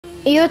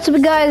Yo, what's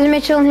up guys,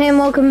 Mitchell here and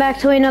welcome back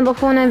to another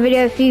Fortnite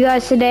video for you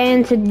guys today.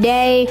 And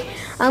today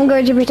I'm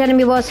going to pretend to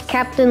be boss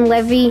Captain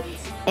Levy,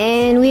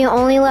 and we are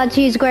only allowed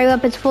to use grey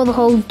weapons for the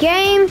whole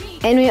game,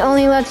 and we're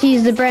only allowed to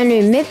use the brand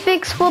new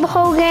mythics for the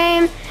whole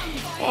game,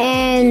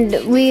 and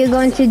we are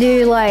going to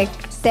do like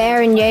the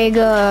Aaron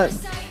Yeager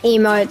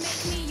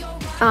emotes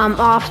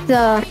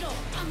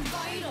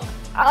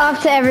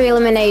after every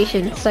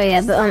elimination. So yeah,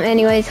 but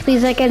anyways,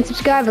 please like and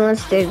subscribe and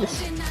let's do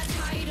this.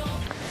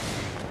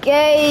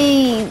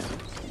 Okay,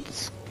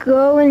 let's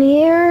go in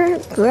here,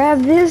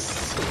 grab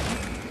this.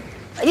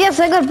 Yes,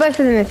 I got both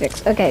of the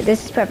mythics. Okay,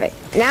 this is perfect.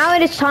 Now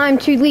it is time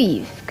to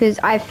leave, because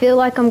I feel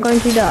like I'm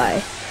going to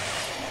die.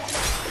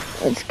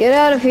 Let's get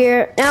out of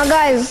here. Now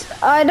guys,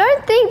 I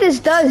don't think this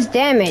does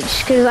damage,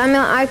 because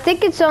I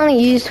think it's only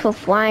used for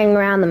flying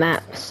around the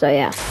map, so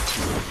yeah.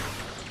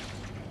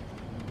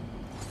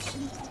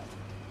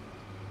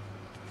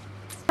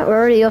 We're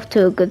already off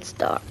to a good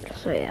start,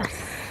 so yeah.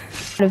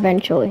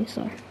 Eventually,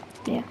 so.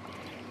 Yeah.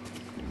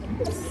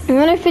 I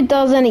wonder if it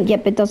does any.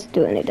 Yep, it doesn't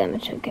do any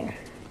damage. Okay.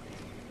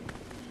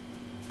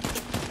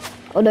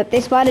 Oh look,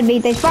 they spotted me.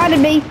 They spotted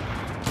me.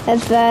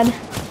 That's bad.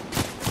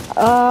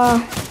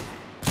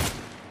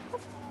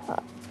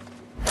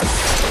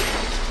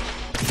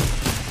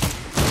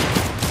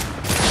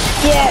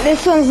 Yeah,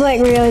 this one's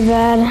like really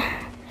bad.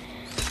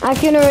 I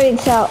can already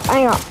tell.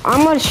 Hang on,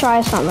 I'm gonna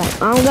try something.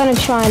 I'm gonna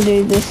try and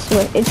do this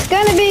with. It's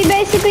gonna be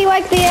basically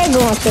like the egg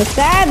launcher.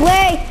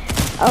 Sadly.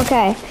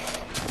 Okay.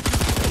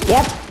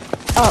 Yep.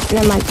 Oh,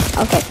 never mind.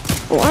 Okay.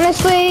 Well,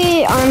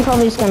 honestly, I'm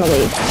probably just gonna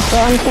leave. So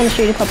I'm just gonna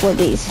shoot a couple of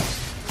these.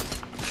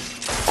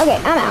 Okay,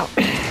 I'm out.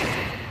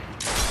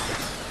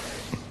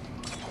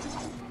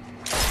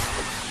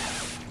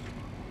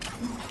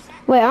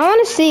 Wait, I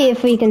want to see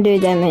if we can do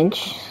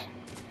damage.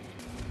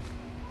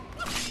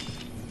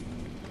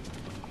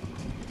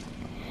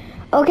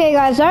 Okay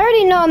guys, I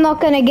already know I'm not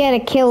gonna get a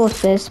kill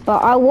with this,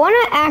 but I want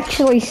to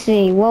actually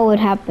see what would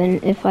happen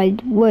if I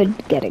would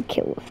get a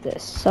kill with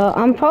this. So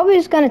I'm probably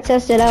just gonna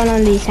test it out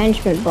on these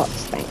henchman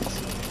bots things.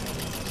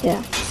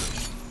 Yeah.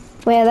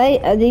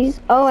 Wait, are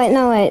these? Oh wait,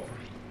 no wait.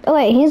 Oh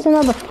wait, here's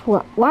another.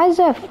 Why is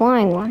there a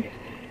flying one?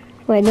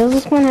 Wait, does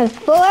this one have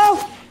full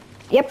health?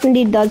 Yep,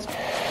 indeed does.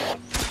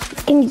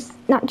 Can you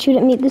not shoot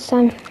at me this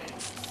time?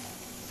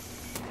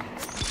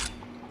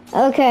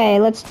 Okay,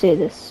 let's do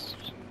this.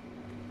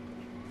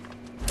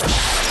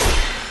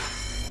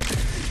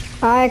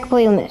 I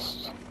completely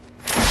missed.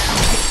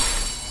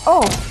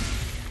 Oh,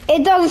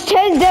 it does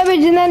 10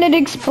 damage and then it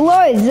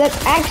explodes.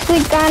 That's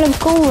actually kind of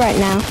cool right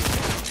now.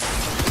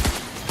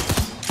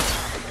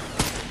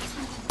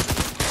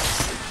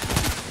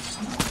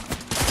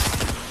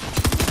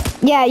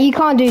 Yeah, you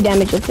can't do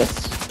damage with this.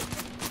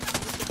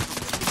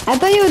 I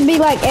thought you would be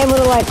like able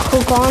to like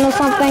hook on or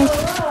something.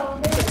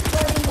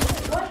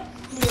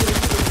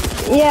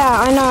 Yeah,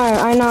 I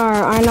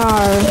know.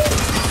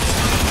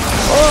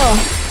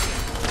 Oh.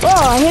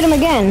 Oh, I hit him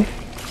again.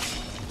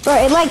 Bro,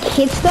 it like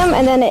hits them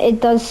and then it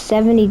does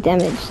 70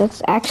 damage.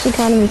 That's actually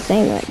kind of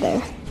insane right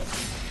there.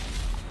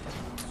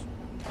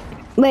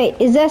 Wait,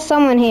 is there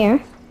someone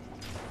here?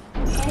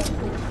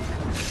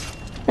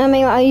 I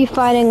mean, are you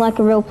fighting like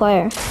a real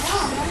player? No,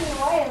 I'm running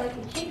away like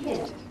a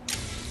chicken.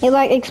 It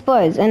like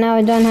explodes and now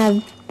I don't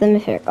have the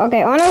mythic.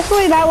 Okay,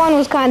 honestly, that one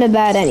was kind of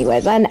bad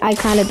anyways. I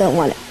kind of don't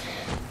want it.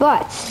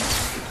 But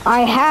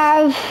I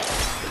have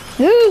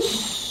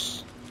this.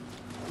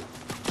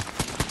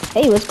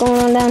 Hey, what's going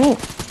on down here?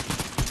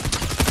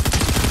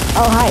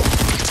 Oh, hi.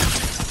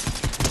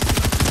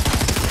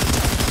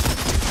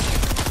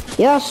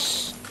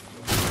 Yes.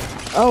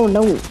 Oh,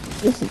 no.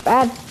 This is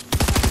bad.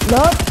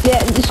 No. Yeah,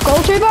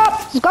 skull trooper.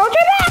 Skull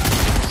trooper.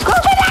 Skull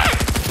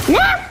trooper.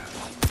 No.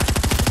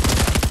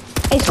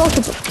 Hey, skull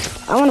trooper.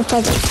 I want a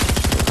present.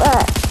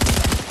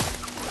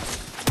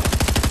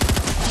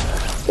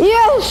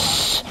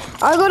 Yes.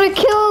 I got a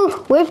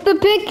kill with the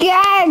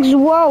pickaxe.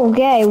 Whoa.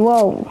 Okay.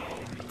 Whoa.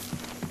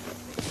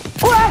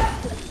 What?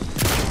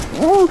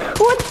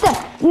 What the?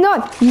 No.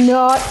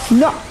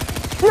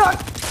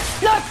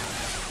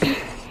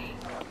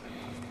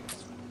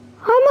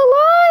 I'm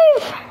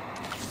alive.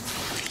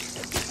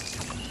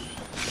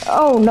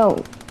 Oh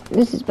no,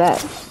 this is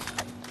bad.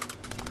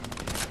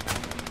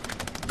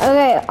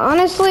 Okay,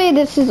 honestly,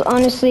 this is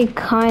honestly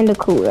kind of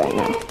cool right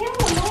now.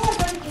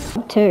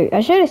 Too.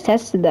 I should have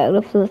tested that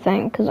with the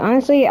thing, because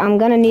honestly, I'm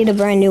gonna need a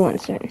brand new one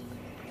soon.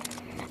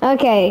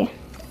 Okay.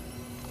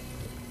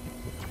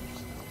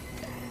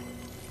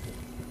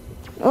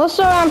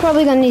 Also, I'm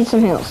probably gonna need some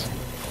heals.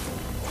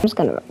 I'm just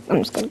gonna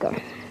go.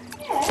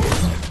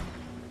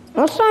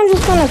 Also, I'm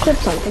just gonna equip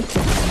something.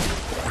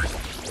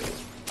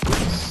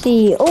 Let's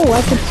see. Oh,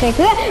 I could take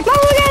that. Oh,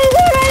 look at it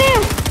right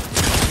now!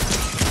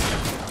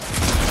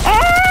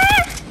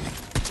 Ah!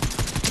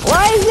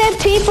 Why is there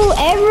people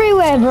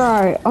everywhere,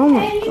 bro? Oh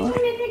my god. To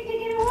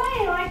get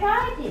away like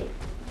I did.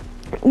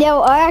 Yeah,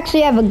 well, I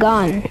actually have a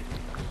gun.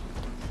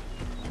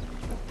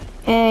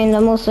 And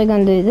I'm also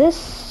gonna do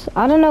this.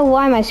 I don't know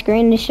why my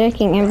screen is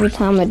shaking every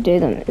time I do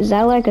them. Is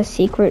that like a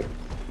secret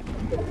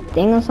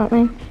thing or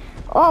something?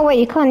 Oh wait,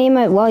 you can't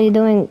emote while you're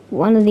doing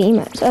one of the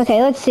emotes.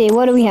 Okay, let's see.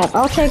 What do we have?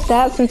 I'll take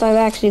that since I've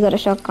actually got a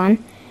shotgun.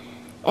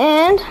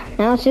 And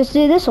now let's just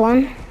do this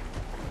one.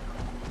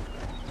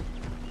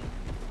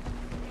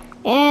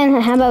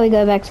 And how about we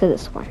go back to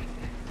this one?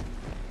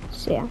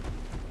 So yeah.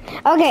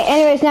 Okay,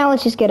 anyways, now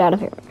let's just get out of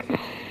here.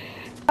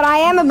 But I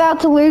am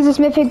about to lose this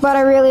mythic, but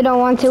I really don't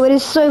want to. It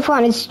is so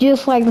fun. It's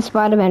just like the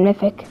Spider-Man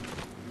mythic.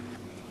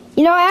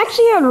 You know, I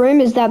actually heard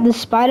rumors that the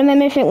Spider-Man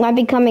mythic might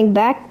be coming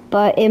back,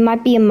 but it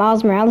might be a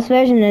Miles Morales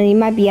version, and he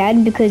might be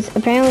added because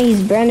apparently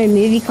his brand new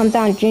movie comes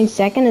out on June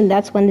 2nd, and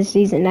that's when the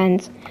season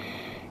ends.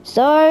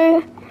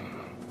 So,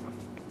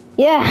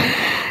 yeah.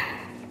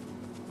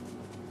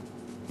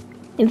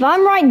 If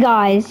I'm right,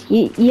 guys,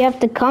 you have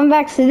to come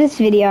back to this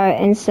video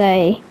and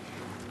say,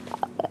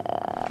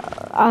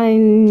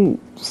 I'm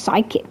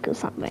psychic or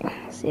something.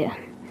 So, yeah.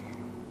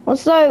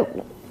 Also,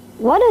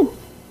 what are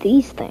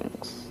these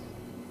things?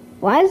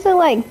 Why is there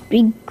like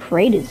big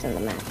craters in the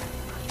map?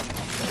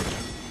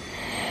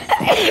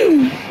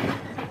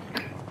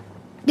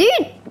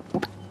 Dude,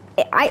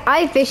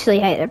 I officially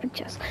hate epic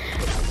chests.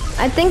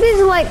 I think this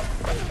is like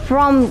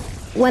from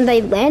when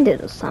they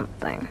landed or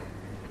something.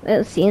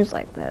 It seems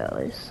like that at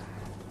least.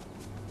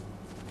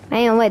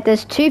 Hang on, wait,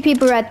 there's two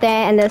people right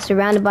there and they're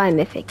surrounded by a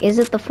mythic. Is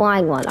it the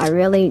flying one? I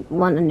really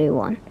want a new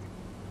one.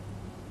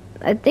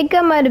 I think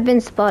I might have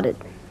been spotted.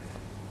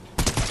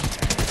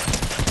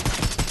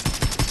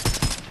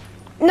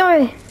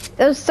 No, it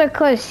was so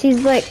close.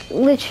 He's like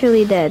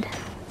literally dead.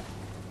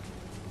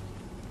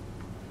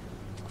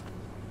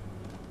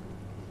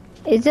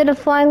 Is it a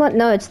flying one?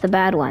 No, it's the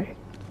bad one.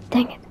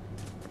 Dang it.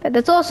 But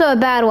that's also a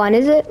bad one,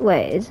 is it?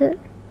 Wait, is it?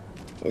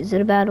 Is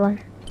it a bad one?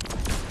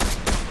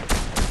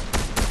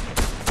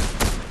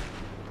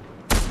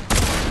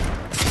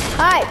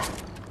 Hi!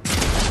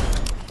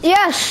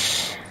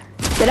 Yes!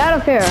 Get out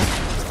of here.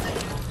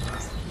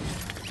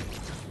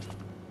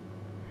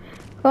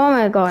 Oh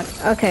my god.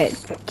 Okay.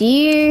 Do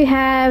you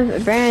have a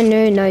brand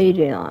new? No, you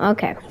do not.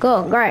 Okay.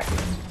 Cool. Great.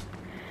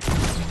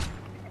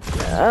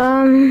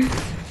 Come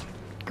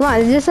on.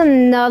 Is this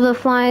another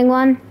flying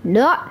one?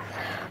 No.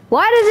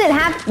 Why does it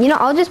have? You know,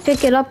 I'll just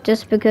pick it up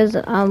just because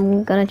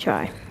I'm gonna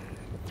try.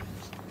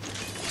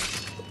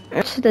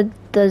 What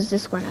does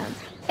this one have?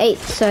 8.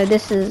 So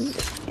this is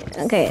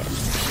okay.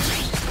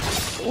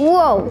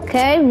 Whoa.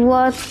 Okay.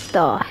 What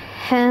the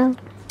hell?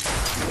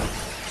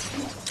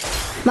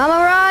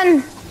 Mama,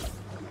 run!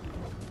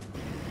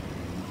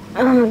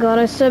 Oh my god,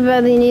 I so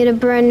badly need a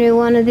brand new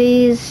one of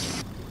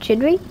these.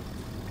 Should we?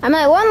 I'm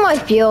at 1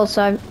 life fuel,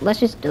 so let's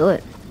just do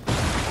it.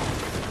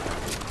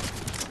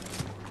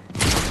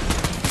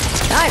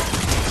 Die!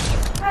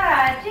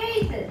 Ah,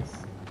 Jesus!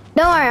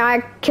 Don't worry,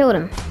 I killed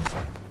him.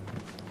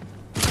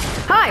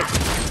 Hi!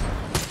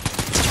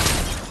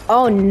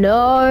 Oh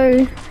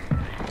no!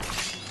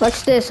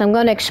 Watch this, I'm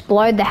gonna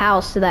explode the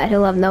house so that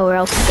he'll have nowhere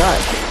else to go.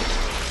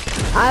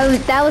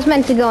 That was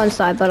meant to go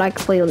inside, but I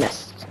completely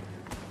missed.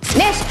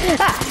 Miss!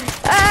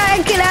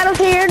 Get out of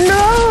here!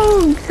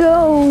 No!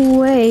 Go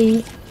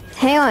away.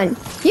 Hang on.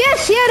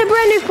 Yes, he had a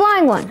brand new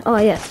flying one. Oh,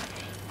 yes.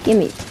 Give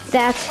me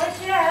that.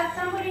 Watch out,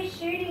 somebody's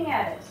shooting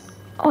at us.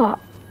 Oh,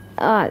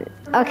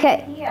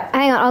 okay.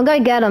 Hang on, I'll go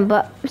get him,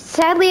 but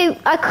sadly,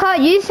 I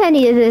can't use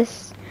any of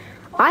this.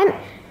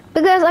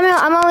 Because, I mean,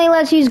 I'm only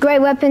allowed to use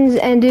great weapons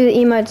and do the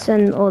emotes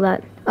and all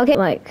that. Okay,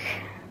 like,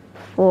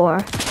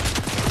 4.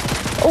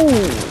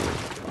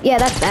 Oh, yeah,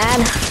 that's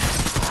bad.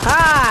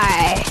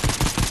 Hi!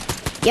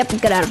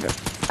 Yep, get out of here.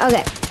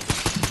 Okay.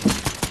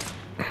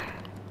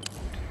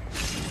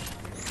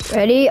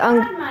 Ready?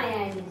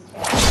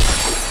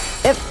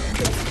 Yep.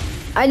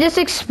 I just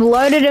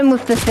exploded him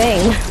with the thing.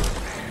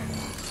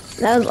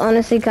 That was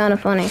honestly kind of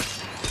funny.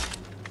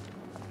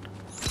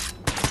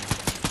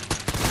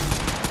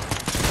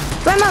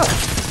 Remo,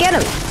 get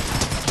him.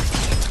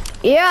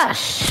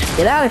 Yes,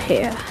 get out of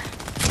here.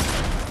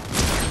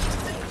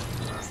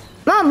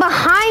 Mom,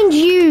 behind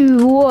you.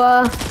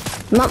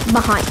 Mom,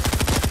 behind.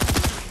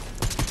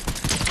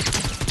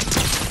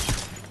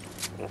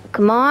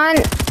 Come on.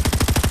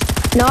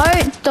 No,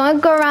 don't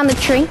go around the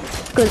tree.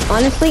 Because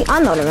honestly,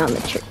 I'm not around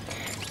the tree.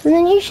 And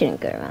then you shouldn't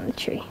go around the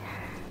tree.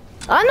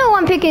 I know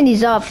I'm picking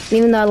these up,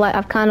 even though like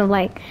I've kind of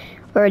like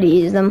already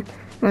used them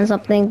on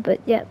something.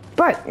 But yeah,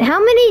 bro, how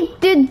many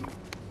did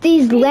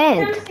these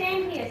land? Come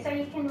stand here so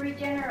you can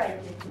regenerate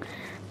it.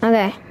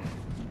 Okay.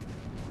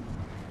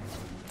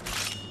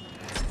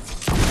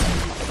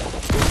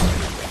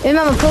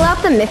 Remember, pull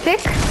out the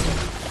mythic.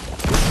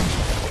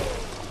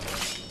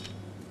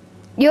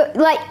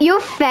 Your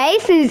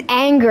face is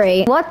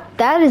angry. What?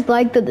 That is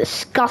like the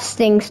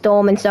disgusting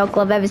storm and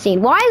circle I've ever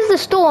seen. Why is the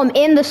storm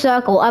in the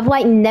circle? I've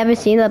like never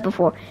seen that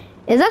before.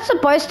 Is that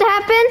supposed to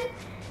happen?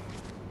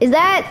 Is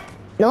that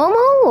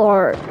normal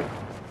or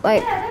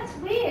like? Yeah, that's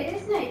weird,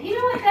 isn't it? You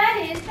know what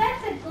that is?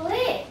 That's a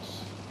glitch.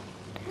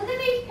 Look at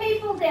these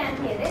people down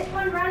here. There's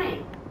one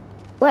running.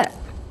 What?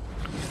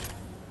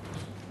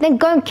 Then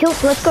go and kill.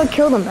 Let's go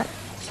kill them then.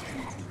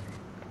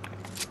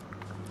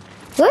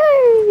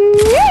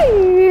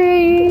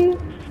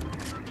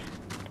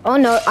 Oh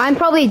no, I'm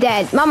probably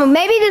dead. Mama,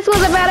 maybe this was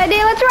a bad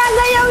idea. Let's run,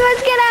 yo,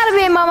 let's get out of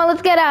here, Mama.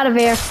 Let's get out of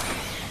here.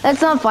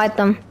 Let's not fight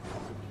them.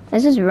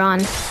 Let's just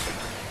run.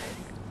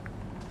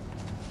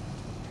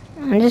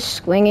 I'm just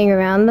swinging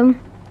around them.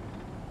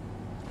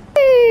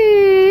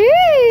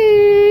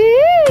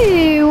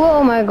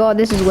 Oh my god,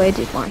 this is way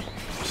too fun.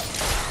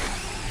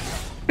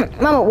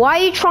 Mama, why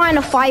are you trying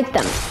to fight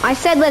them? I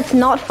said let's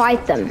not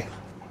fight them.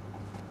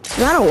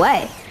 Run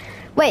away.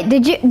 Wait,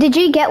 did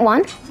you get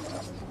one?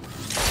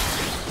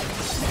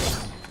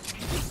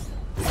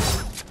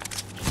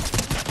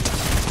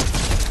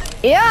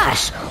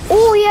 Yes!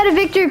 Oh, he had a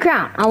victory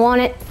crown. I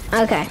want it.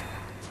 Okay.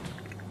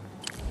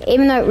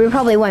 Even though we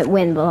probably won't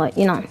win, but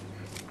you know.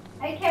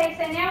 Okay,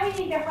 so now we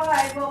need to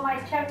hide while my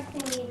chug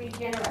thingy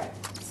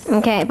regenerates.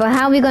 Okay, but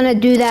how are we gonna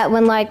do that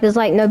when like there's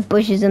like no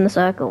bushes in the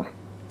circle?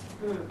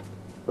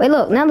 Wait,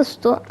 look, now the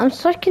storm. I'm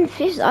so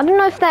confused. I don't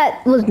know if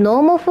that was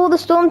normal for the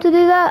storm to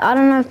do that. I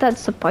don't know if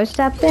that's supposed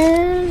to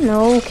happen.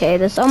 No, okay,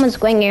 there's someone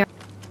swinging.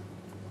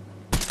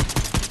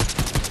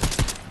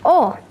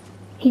 Oh,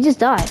 he just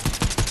died.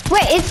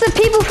 Wait, it's the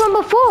people from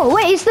before.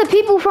 Wait, it's the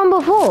people from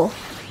before.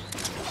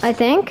 I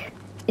think.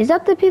 Is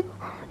that the people?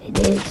 It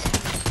is.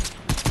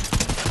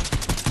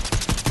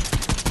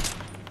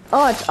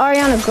 Oh, it's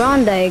Ariana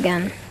Grande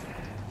again.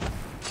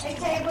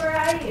 Okay, where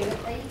are you?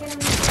 Are you gonna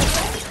move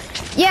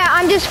away? Yeah,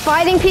 I'm just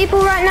fighting people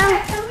right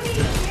now. Somebody's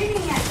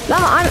shooting at me. No,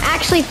 I'm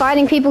actually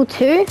fighting people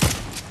too.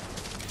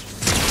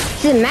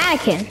 This is a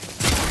mannequin.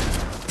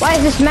 Why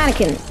is this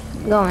mannequin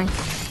going?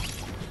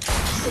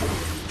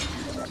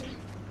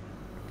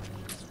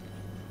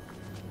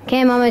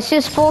 Okay, Mama, it's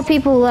just 4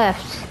 people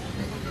left.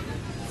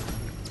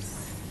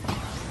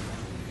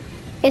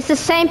 It's the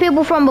same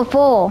people from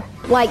before.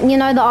 Like, you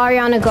know, the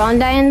Ariana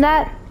Grande and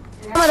that?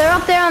 Oh, they're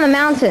up there on the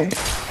mountain.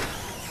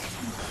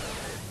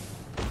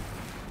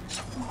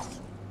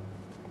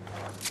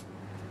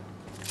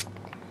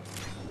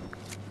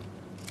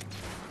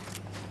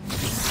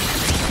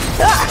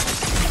 Ah!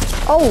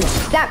 Oh,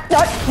 that,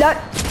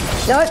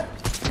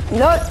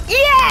 no.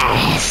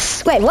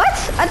 Yes! Wait, what?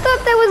 I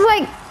thought that was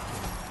like...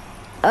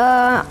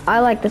 I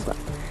like this one.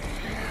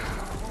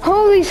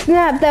 Holy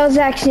snap, that was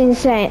actually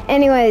insane.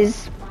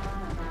 Anyways,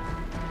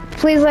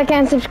 please like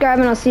and subscribe,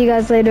 and I'll see you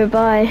guys later.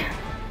 Bye.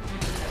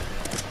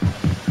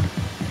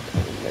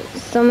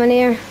 Someone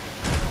here.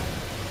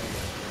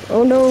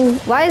 Oh no.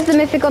 Why is the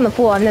mythic on the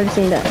floor? I've never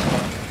seen that.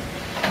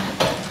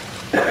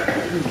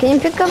 Can you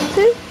pick up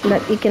 2?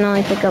 But you can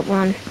only pick up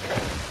 1.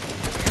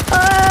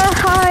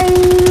 Hi.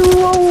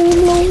 Whoa,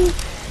 no.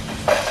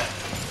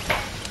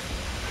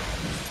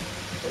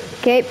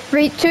 Okay,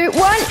 3, 2, 1.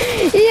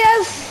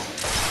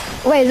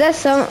 Yes! Wait, is that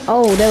some?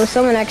 Oh, there was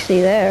someone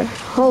actually there.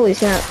 Holy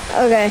snap.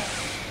 Okay.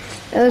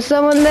 There was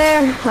someone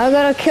there. I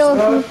gotta kill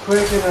him.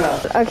 Quick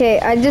enough. Okay,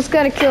 I just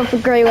gotta kill for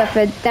Grey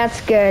Weapon. That's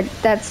good.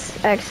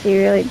 That's actually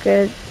really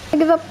good. I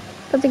give up.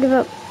 Let's give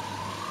up.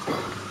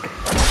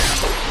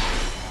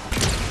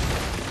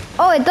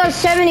 Oh, it does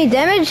 70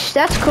 damage?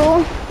 That's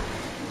cool.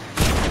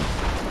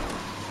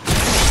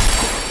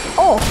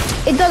 Oh,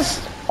 it does.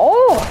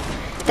 Oh,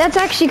 that's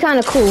actually kind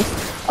of cool.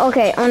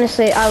 Okay,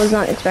 honestly, I was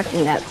not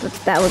expecting that, but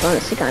that was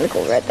honestly kind of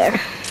cool right there.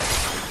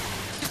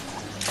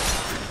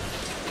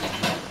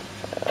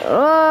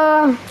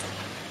 Oh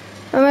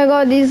my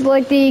god, these are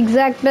like the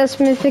exact best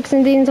mythics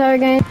in the entire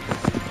game.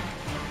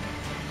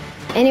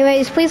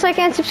 Anyways, please like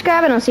and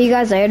subscribe, and I'll see you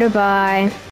guys later. Bye.